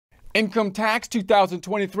Income tax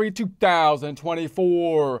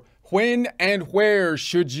 2023-2024. When and where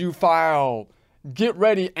should you file? Get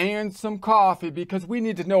ready and some coffee because we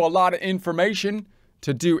need to know a lot of information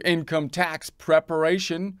to do income tax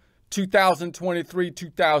preparation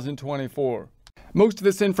 2023-2024. Most of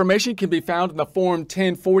this information can be found in the Form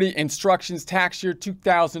 1040 Instructions Tax Year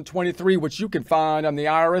 2023, which you can find on the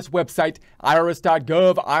IRS website,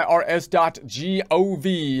 irs.gov, irs.gov.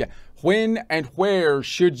 When and where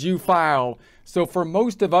should you file? So for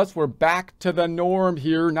most of us, we're back to the norm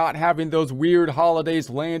here, not having those weird holidays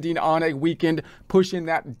landing on a weekend, pushing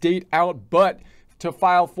that date out. But to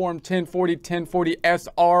file Form 1040, 1040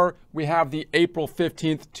 SR, we have the April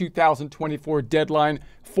 15th, 2024 deadline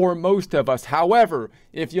for most of us. However,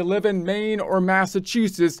 if you live in Maine or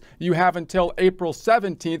Massachusetts, you have until April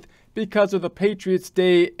 17th because of the Patriots'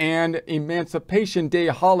 Day and Emancipation Day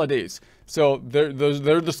holidays. So they're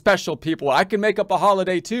the special people. I can make up a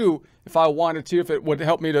holiday too if I wanted to, if it would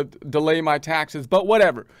help me to delay my taxes, but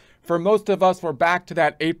whatever. For most of us, we're back to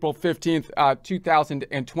that April 15th,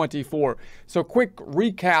 2024. So quick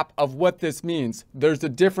recap of what this means. There's a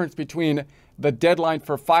difference between the deadline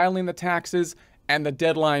for filing the taxes and the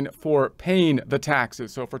deadline for paying the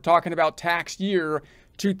taxes. So if we're talking about tax year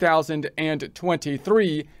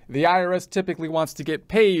 2023, the IRS typically wants to get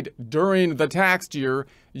paid during the tax year,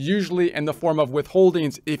 usually in the form of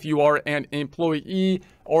withholdings if you are an employee,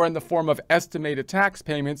 or in the form of estimated tax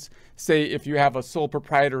payments, say if you have a sole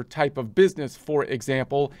proprietor type of business, for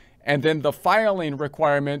example. And then the filing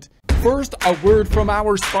requirement. First, a word from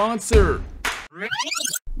our sponsor.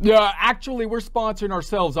 Yeah, actually, we're sponsoring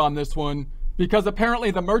ourselves on this one because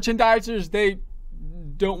apparently the merchandisers, they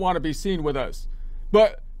don't want to be seen with us.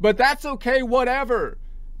 But that's okay, whatever,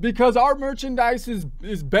 because our merchandise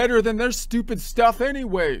is better than their stupid stuff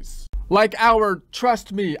anyways. Like our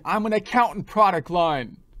Trust Me, I'm an Accountant product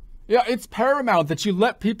line. Yeah, it's paramount that you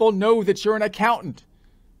let people know that you're an accountant,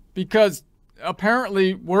 because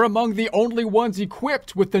apparently we're among the only ones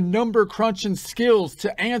equipped with the number crunching skills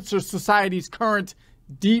to answer society's current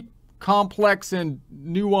deep, complex, and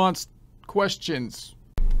nuanced questions.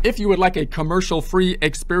 If you would like a commercial-free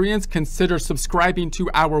experience, consider subscribing to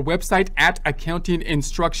our website at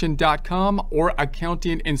accountinginstruction.com, or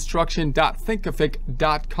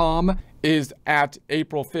accountinginstruction.thinkific.com is at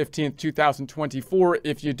April 15th, 2024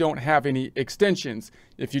 if you don't have any extensions.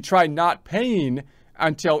 If you try not paying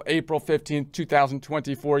until April 15th,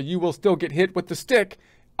 2024, you will still get hit with the stick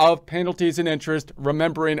of penalties and interest,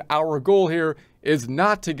 remembering our goal here is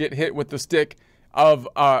not to get hit with the stick of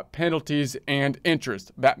penalties and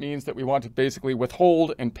interest. That means that we want to basically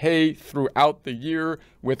withhold and pay throughout the year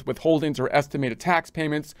with withholdings or estimated tax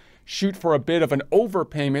payments, shoot for a bit of an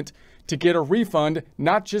overpayment to get a refund,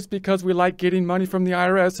 not just because we like getting money from the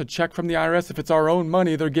IRS, a check from the IRS if it's our own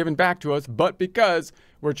money they're giving back to us, but because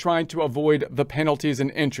we're trying to avoid the penalties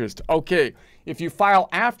and interest. Okay, if you file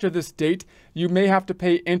after this date, you may have to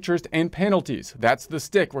pay interest and penalties. That's the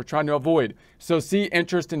stick we're trying to avoid. So see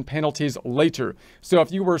interest and penalties later. So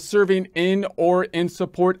if you were serving in or in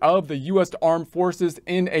support of the U.S. Armed Forces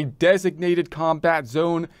in a designated combat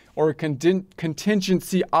zone or a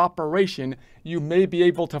contingency operation, you may be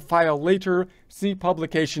able to file later. See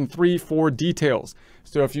publication 3 for details.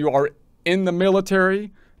 So if you are in the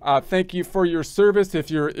military, thank you for your service.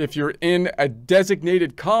 If you're in a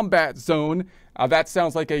designated combat zone, that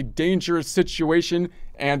sounds like a dangerous situation,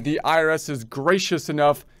 and the IRS is gracious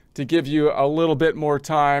enough to give you a little bit more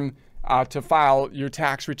time to file your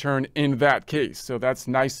tax return in that case. So that's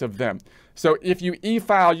nice of them. So if you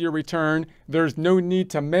e-file your return, there's no need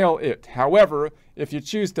to mail it. However, if you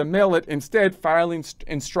choose to mail it instead, filing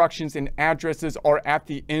instructions and addresses are at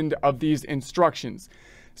the end of these instructions.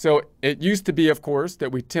 So it used to be, of course,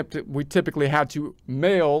 that we typically had to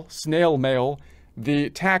snail mail the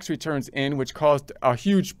tax returns in, which caused a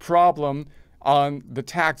huge problem on the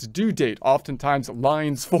tax due date, oftentimes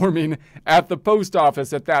lines forming at the post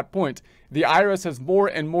office at that point. The IRS has more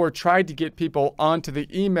and more tried to get people onto the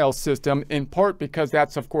email system, in part because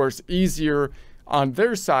that's, of course, easier on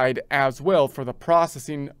their side as well for the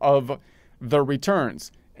processing of the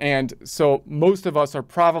returns. And so most of us are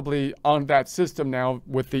probably on that system now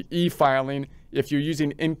with the e-filing. If you're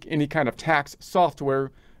using any kind of tax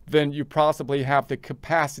software, then you possibly have the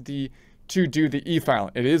capacity to do the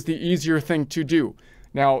e-filing. It is the easier thing to do.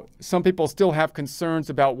 Now, some people still have concerns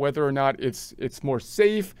about whether or not it's more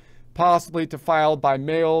safe, possibly to file by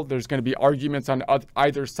mail. There's going to be arguments on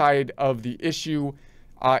either side of the issue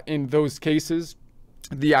in those cases.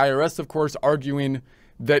 The IRS, of course, arguing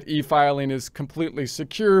that e-filing is completely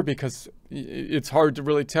secure because it's hard to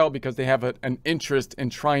really tell because they have an interest in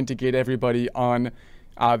trying to get everybody on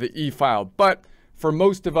the e-file. But for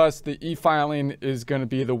most of us, the e-filing is going to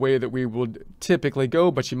be the way that we would typically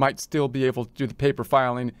go, but you might still be able to do the paper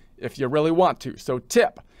filing if you really want to. So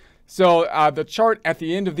tip. So the chart at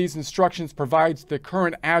the end of these instructions provides the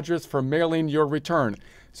current address for mailing your return.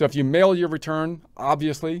 So if you mail your return,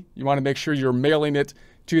 obviously, you want to make sure you're mailing it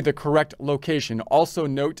to the correct location. Also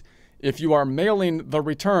note, if you are mailing the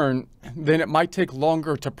return, then it might take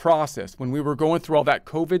longer to process. When we were going through all that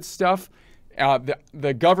COVID stuff,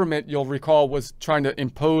 the government, you'll recall, was trying to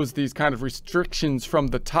impose these kind of restrictions from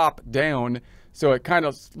the top down. So it kind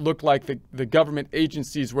of looked like the government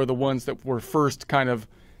agencies were the ones that were first kind of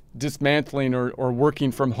dismantling or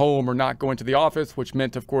working from home or not going to the office, which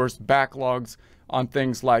meant, of course, backlogs on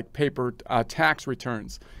things like paper tax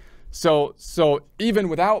returns. So even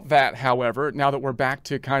without that, however, now that we're back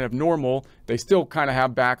to kind of normal, they still kind of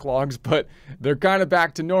have backlogs, but they're kind of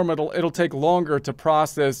back to normal. It'll take longer to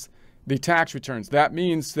process the tax returns. That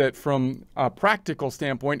means that from a practical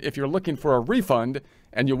standpoint, if you're looking for a refund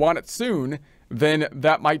and you want it soon, then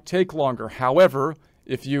that might take longer. However,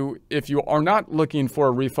 if you are not looking for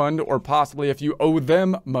a refund, or possibly if you owe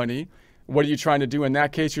them money, what are you trying to do in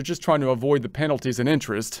that case? You're just trying to avoid the penalties and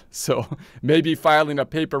interest. So maybe filing a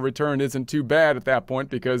paper return isn't too bad at that point,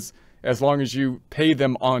 because as long as you pay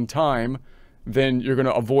them on time, then you're going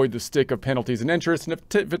to avoid the stick of penalties and interest. And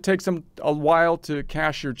if it takes them a while to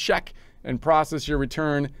cash your check and process your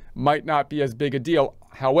return, might not be as big a deal.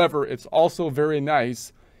 However, it's also very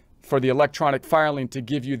nice for the electronic filing to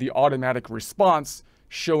give you the automatic response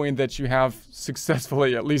showing that you have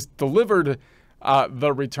successfully at least delivered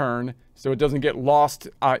the return, so it doesn't get lost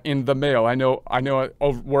in the mail. I know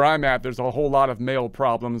where I'm at, there's a whole lot of mail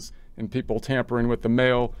problems and people tampering with the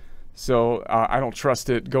mail. So I don't trust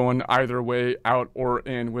it going either way, out or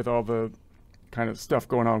in, with all the kind of stuff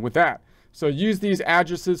going on with that. So use these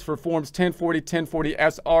addresses for forms 1040, 1040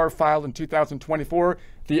 SR filed in 2024.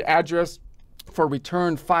 The address for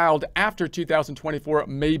return filed after 2024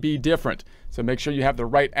 may be different. So make sure you have the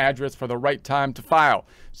right address for the right time to file.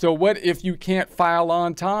 So what if you can't file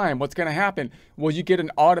on time? What's going to happen? Well, you get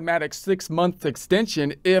an automatic 6-month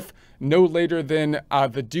extension if no later than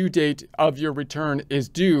the due date of your return is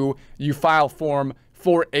due, you file form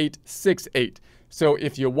 4868. So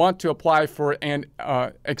if you want to apply for an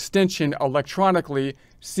extension electronically,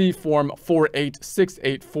 see form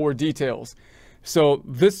 4868 for details. So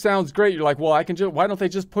this sounds great. You're like, well, why don't they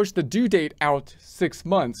just push the due date out 6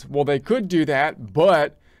 months? Well, they could do that,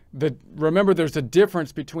 but remember, there's a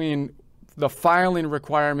difference between the filing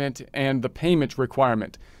requirement and the payment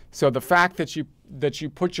requirement. So the fact that you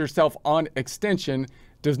put yourself on extension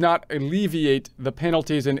does not alleviate the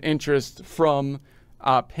penalties and interest from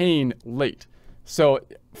paying late. So,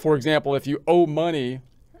 for example, if you owe money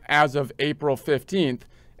as of April 15th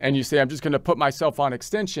and you say, I'm just going to put myself on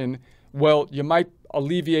extension, well, you might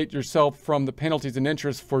alleviate yourself from the penalties and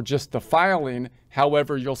interest for just the filing.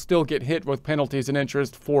 However, you'll still get hit with penalties and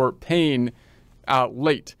interest for paying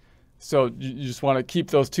late. So you just want to keep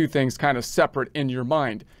those two things kind of separate in your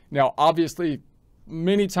mind. Now, obviously,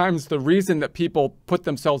 many times the reason that people put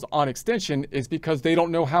themselves on extension is because they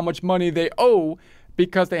don't know how much money they owe,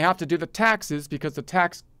 because they have to do the taxes, because the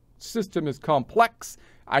tax system is complex.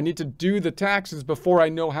 I need to do the taxes before I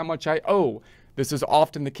know how much I owe. This is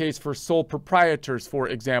often the case for sole proprietors, for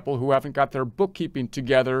example, who haven't got their bookkeeping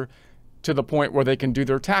together to the point where they can do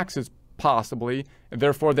their taxes, possibly, and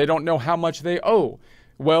therefore they don't know how much they owe.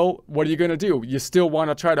 Well, what are you going to do? You still want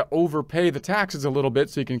to try to overpay the taxes a little bit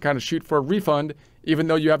so you can kind of shoot for a refund, even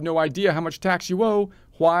though you have no idea how much tax you owe.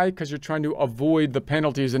 Why? Because you're trying to avoid the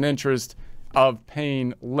penalties and interest of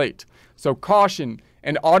paying late. So caution,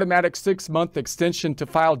 an automatic 6-month extension to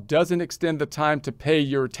file doesn't extend the time to pay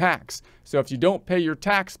your tax. So if you don't pay your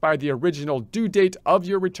tax by the original due date of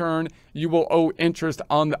your return, you will owe interest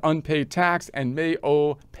on the unpaid tax and may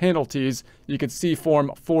owe penalties. You can see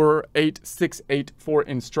form 4868 for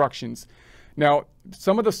instructions. Now,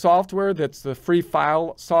 some of the software that's the free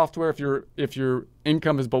file software, if your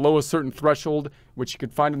income is below a certain threshold, which you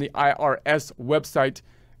could find on the IRS website,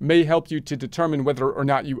 may help you to determine whether or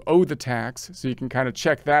not you owe the tax, so you can kind of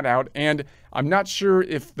check that out. And I'm not sure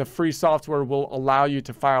if the free software will allow you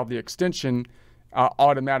to file the extension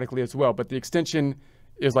automatically as well, but the extension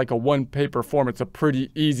is like a one-paper form. It's a pretty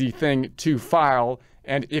easy thing to file,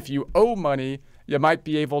 and if you owe money, you might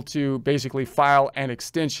be able to basically file an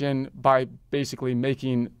extension by basically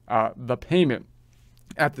making the payment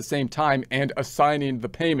at the same time and assigning the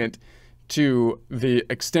payment to the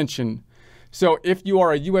extension. So if you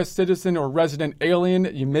are a U.S. citizen or resident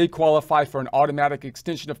alien, you may qualify for an automatic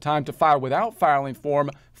extension of time to file without filing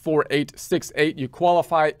form 4868. You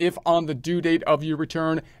qualify if on the due date of your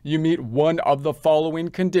return you meet one of the following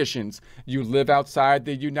conditions. You live outside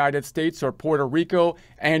the United States or Puerto Rico,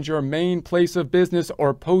 and your main place of business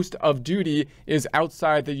or post of duty is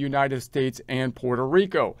outside the United States and Puerto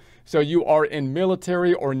Rico. So you are in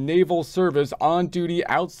military or naval service on duty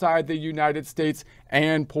outside the United States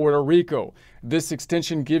and Puerto Rico. This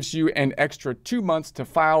extension gives you an extra 2 months to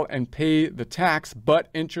file and pay the tax, but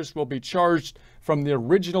interest will be charged from the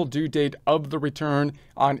original due date of the return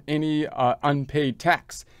on any unpaid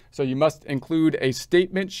tax. So you must include a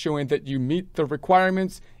statement showing that you meet the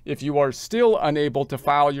requirements. If you are still unable to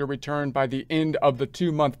file your return by the end of the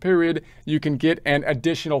 2-month period, you can get an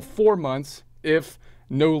additional 4 months if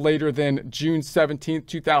no later than June 17,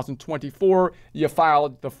 2024, you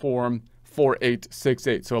filed the form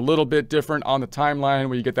 4868. So a little bit different on the timeline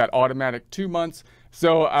where you get that automatic 2 months.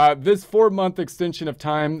 So this 4-month extension of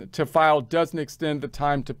time to file doesn't extend the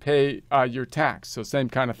time to pay your tax. So same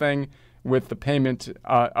kind of thing with the payment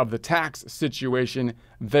of the tax situation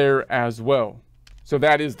there as well. So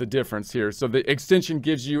that is the difference here. So the extension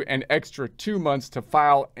gives you an extra 2 months to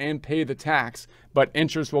file and pay the tax, but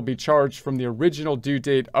interest will be charged from the original due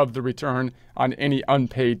date of the return on any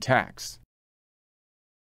unpaid tax.